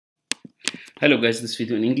Hello guys, this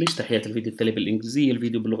video in English. تحيات الفيديو التالي بالإنجليزية،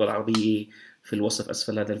 الفيديو باللغة العربية في الوصف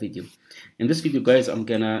أسفل هذا الفيديو. In this video guys, I'm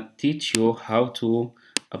gonna teach you how to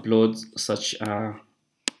upload such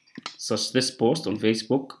this post on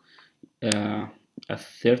Facebook, a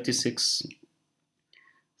 36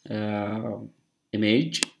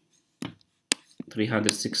 image,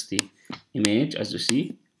 360 image as you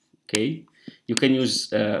see. Okay, you can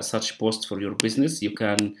use such post for your business. You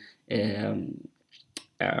can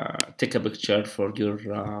take a picture for your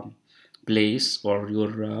place or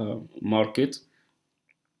your market,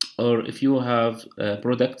 or if you have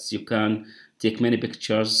products, you can take many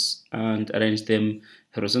pictures and arrange them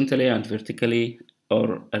horizontally and vertically,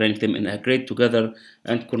 or arrange them in a grid together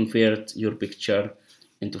and convert your picture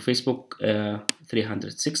into Facebook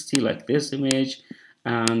 360 like this image,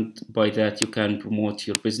 and by that you can promote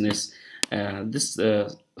your business.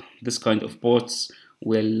 This kind of posts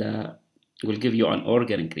will give you an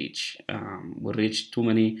organic reach, will reach too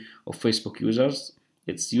many of Facebook users.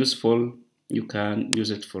 It's useful. You can use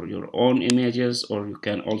it for your own images, or you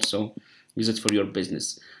can also use it for your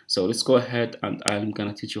business. So let's go ahead, and I'm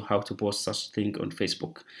gonna teach you how to post such thing on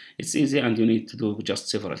Facebook. It's easy and you need to do just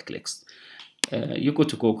several clicks. You go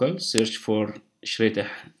to Google, search for Shreateh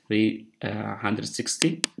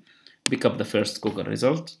 360, pick up the first Google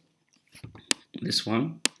result, this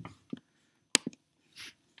one.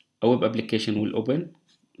 A web application will open.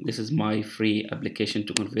 This is my free application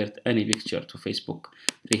to convert any picture to Facebook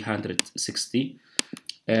 360.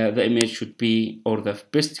 The image should be, or the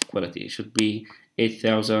best quality should be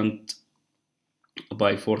 8000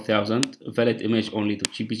 by 4000, valid image only to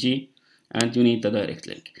JPG, and you need the direct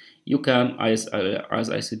link. You can, as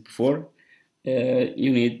I said before,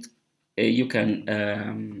 you can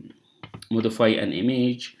modify an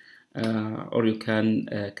image, or you can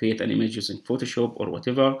create an image using Photoshop or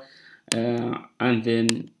whatever, and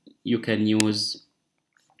then you can use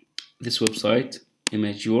this website,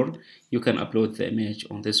 Imagure. You can upload the image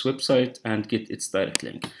on this website and get its direct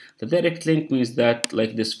link. The direct link means that,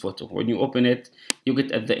 like this photo, when you open it, you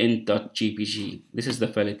get at the end .jpg. This is the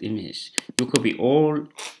valid image. You copy all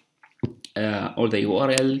the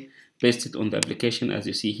URL, paste it on the application as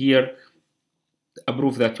you see here,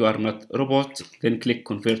 approve that you are not a robot, then click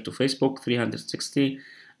convert to Facebook 360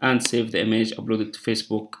 and save the image, upload it to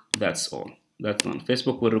Facebook. That's all. That's done.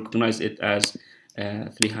 Facebook will recognize it as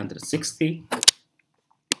 360.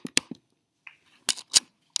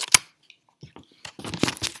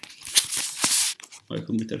 My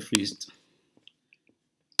computer freezed.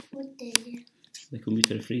 What did? The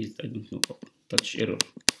computer freezed. I don't know. Touch error.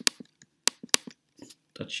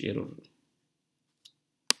 Touch error.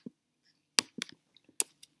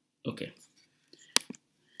 Okay.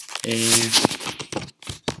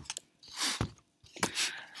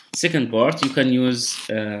 Second part, you can use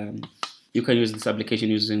this application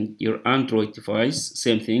using your Android device.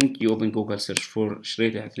 Same thing. You open Google, search for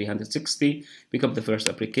Shreateh 360, pick up the first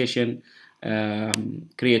application,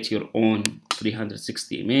 create your own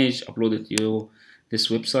 360 image, upload it to this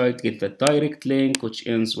website, get the direct link which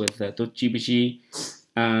ends with the .jpg,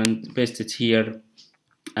 and paste it here,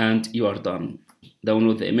 and you are done.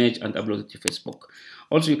 Download the image and upload it to Facebook.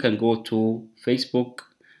 Also, you can go to Facebook.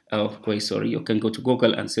 You can go to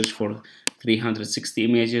Google and search for 360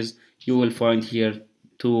 images. You will find here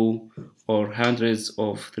 2 or hundreds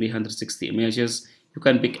of 360 images. You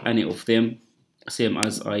can pick any of them, same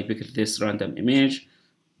as I picked this random image.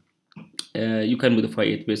 You can modify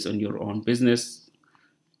it based on your own business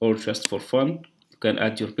or just for fun. You can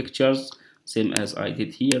add your pictures, same as I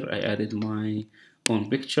did here. I added my own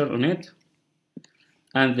picture on it,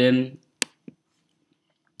 and then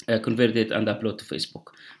convert it and upload to Facebook.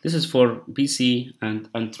 This is for PC and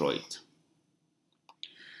Android.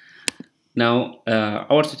 Now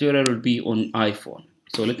our tutorial will be on iPhone.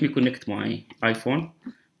 So let me connect my iPhone,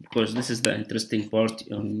 because this is the interesting part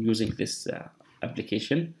on using this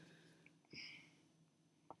application.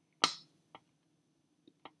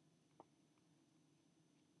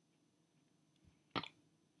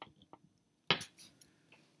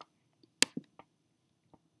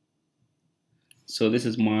 So this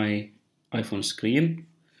is my iPhone screen,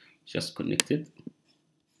 just connected.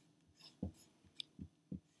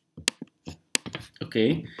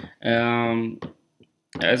 Okay,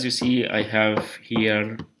 as you see, I have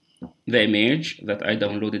here the image that I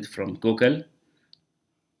downloaded from Google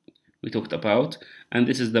we talked about, and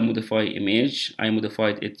this is the modified image. I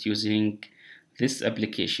modified it using this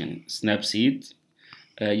application, Snapseed.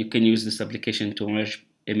 You can use this application to merge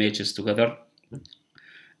images together.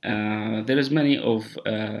 There is many of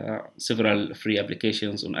several free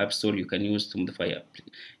applications on App Store you can use to modify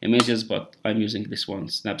images, but I'm using this one,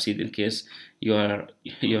 Snapseed, in case you are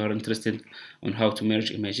interested on how to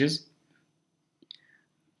merge images.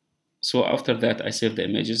 So after that, I save the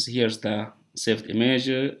images. Here's the saved image,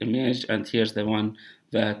 and here's the one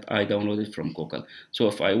that I downloaded from Google. So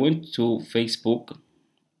if I went to Facebook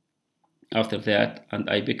after that and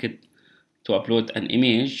I pick it to upload an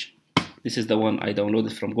image, this is the one I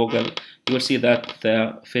downloaded from Google, you will see that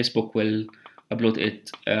the Facebook will upload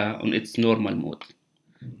it on its normal mode.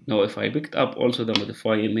 Now if I picked up also the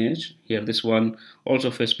modify image, here this one,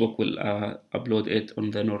 also Facebook will upload it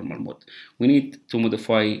on the normal mode. We need to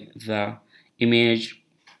modify the image,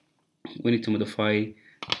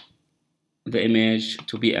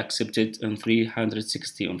 to be accepted in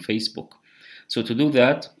 360 on Facebook. So to do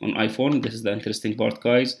that on iPhone, this is the interesting part,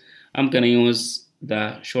 guys, I'm gonna use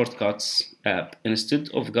the shortcuts app. Instead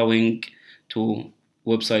of going to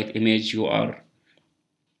website image URL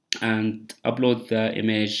and upload the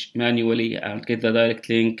image manually and get the direct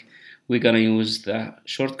link, we're gonna use the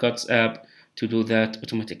shortcuts app to do that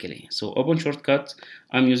automatically. So open shortcut.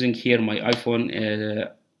 I'm using here my iPhone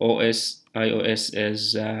iOS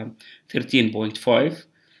is 13.5.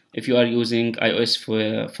 If you are using iOS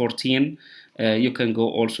 14, you can go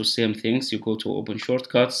also same things. You go to open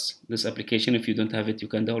shortcuts, this application. If you don't have it, you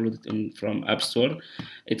can download it from App Store.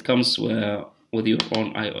 It comes with your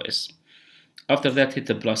own iOS. After that, hit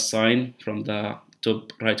the plus sign from the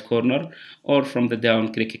top right corner, or from the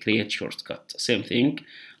down, click create shortcut, same thing.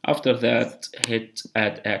 After that, hit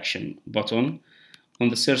add action button. On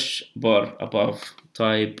the search bar above,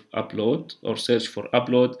 type upload or search for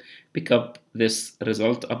upload. Pick up this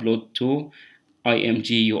result, upload to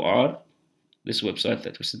IMGUR, this website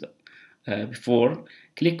that we said before.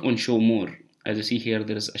 Click on show more. As you see here,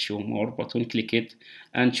 there is a show more button. Click it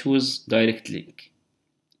and choose direct link.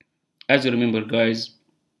 As you remember, guys,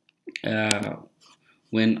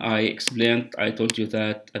 when I explained, I told you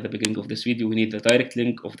that at the beginning of this video, we need the direct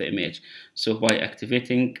link of the image. So by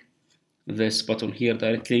activating this button here,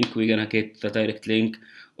 direct link, we're gonna get the direct link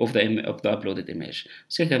of the uploaded image.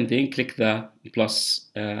 Second thing, click the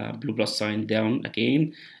plus blue plus sign down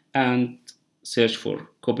again and search for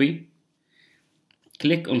copy.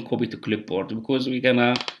 Click on copy to clipboard, because we're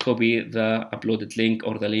gonna copy the uploaded link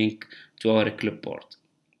or the link to our clipboard.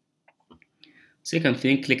 Second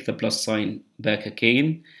thing, click the plus sign back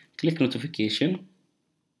again, click notification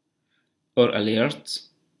or alert.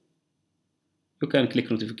 You can click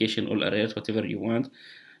notification or alert, whatever you want.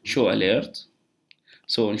 Show alert.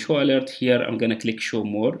 So on show alert here, I'm gonna click show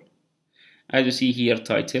more. As you see here,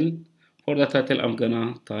 title. For the title, I'm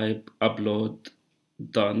gonna type upload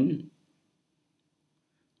done,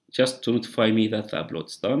 just to notify me that the upload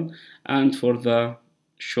is done. And for the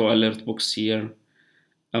show alert box here,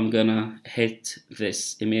 I'm gonna hit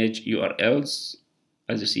this image URLs.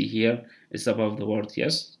 As you see here, it's above the word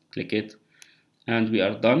yes. Click it, and we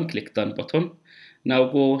are done. Click done button. Now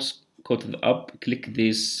go to the up, click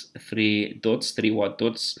these three white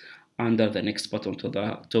dots under the next button to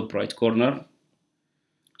the top right corner.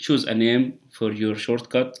 Choose a name for your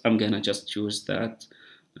shortcut. I'm gonna just choose that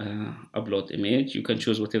upload image. You can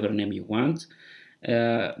choose whatever name you want.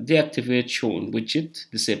 Deactivate show on widget,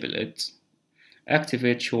 disable it.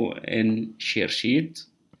 Activate show in share sheet,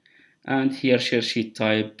 and here share sheet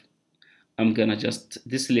type, I'm gonna just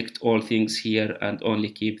deselect all things here and only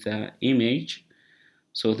keep the image.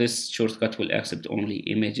 So this shortcut will accept only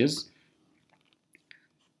images.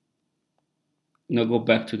 Now go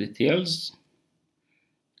back to details.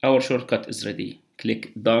 Our shortcut is ready.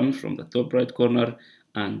 Click done from the top right corner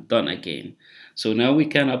and done again. So now we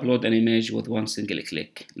can upload an image with one single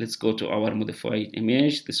click. Let's go to our modified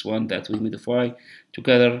image, this one that we modify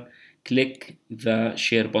together. Click the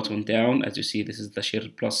share button down. As you see, this is the share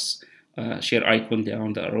plus share icon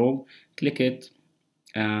down the arrow. Click it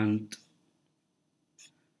and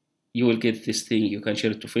you will get this thing. You can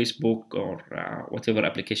share it to Facebook or whatever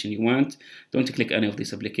application you want. Don't click any of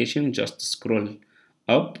these applications, just scroll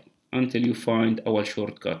up until you find our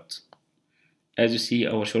shortcut. As you see,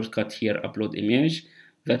 our shortcut here, upload image,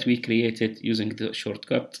 that we created using the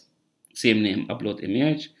shortcut, same name, upload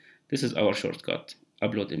image. This is our shortcut,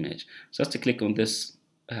 upload image. Just click on this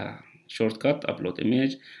shortcut, upload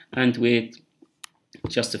image, and wait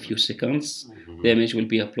just a few seconds. The image will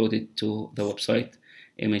be uploaded to the website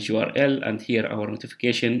image URL, and here our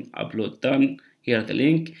notification, upload done. Here the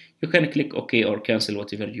link. You can click OK or cancel,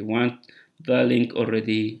 whatever you want. The link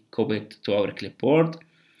already copied to our clipboard.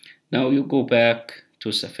 Now you go back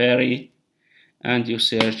to Safari and you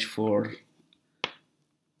search for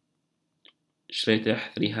Shreateh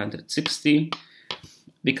 360,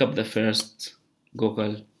 pick up the first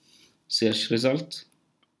Google search result.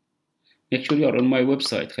 Make sure you are on my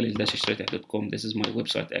website khalil-shreateh.com. This is my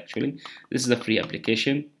website actually. This is a free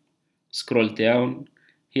application. Scroll down.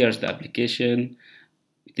 Here's the application.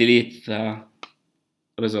 Delete the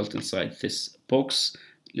result inside this box.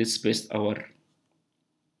 Let's paste our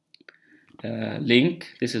link.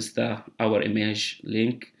 This is our image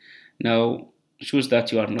link. Now choose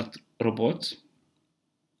that you are not robot.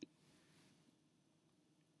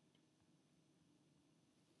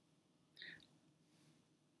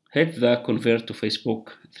 Hit the convert to Facebook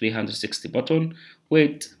 360 button.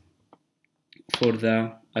 Wait for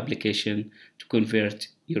the application to convert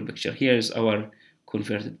your picture. Here is our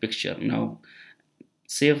converted picture. Now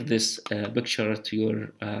save this picture to your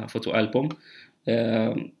photo album.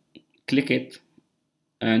 Click it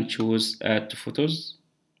and choose add to photos.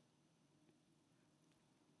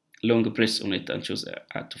 Long press on it and choose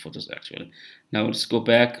add to photos actually. Now let's go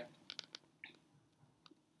back.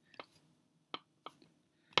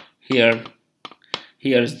 Here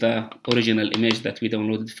is the original image that we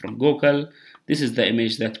downloaded from Google. This is the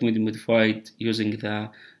image that we modified using the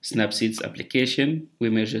Snapseed application. We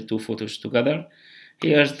merged the two photos together.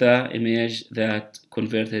 Here's the image that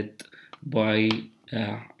converted by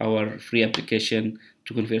our free application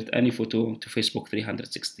to convert any photo to Facebook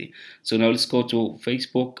 360. So now let's go to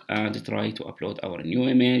Facebook and try to upload our new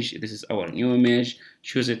image. This is our new image.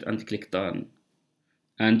 Choose it and click done.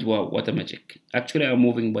 And wow, what a magic. Actually, I'm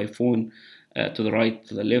moving my phone to the right,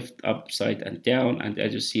 to the left, upside and down. And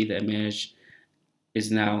as you see, the image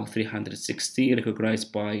is now 360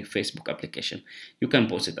 recognized by Facebook application. You can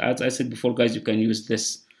post it. As I said before, guys, you can use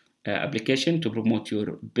this application to promote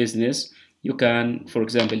your business. You can, for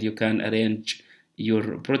example, you can arrange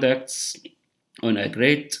your products on a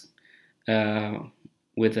grid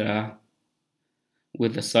with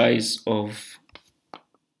the size of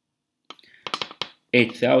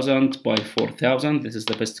 8,000 by 4,000. This is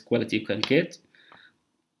the best quality you can get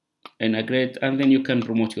in a grid, and then you can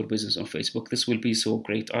promote your business on Facebook. This will be so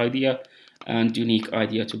great idea and unique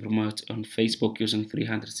idea to promote on Facebook using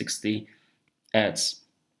 360 ads.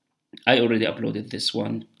 I already uploaded this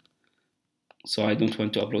one, so I don't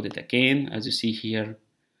want to upload it again. As you see here,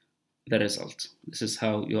 the result. This is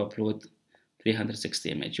how you upload 360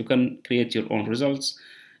 image. You can create your own results.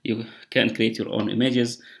 You can create your own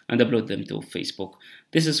images and upload them to Facebook.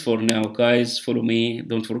 This is for now, guys. Follow me.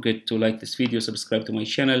 Don't forget to like this video, subscribe to my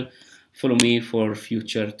channel. Follow me for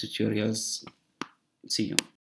future tutorials. See you.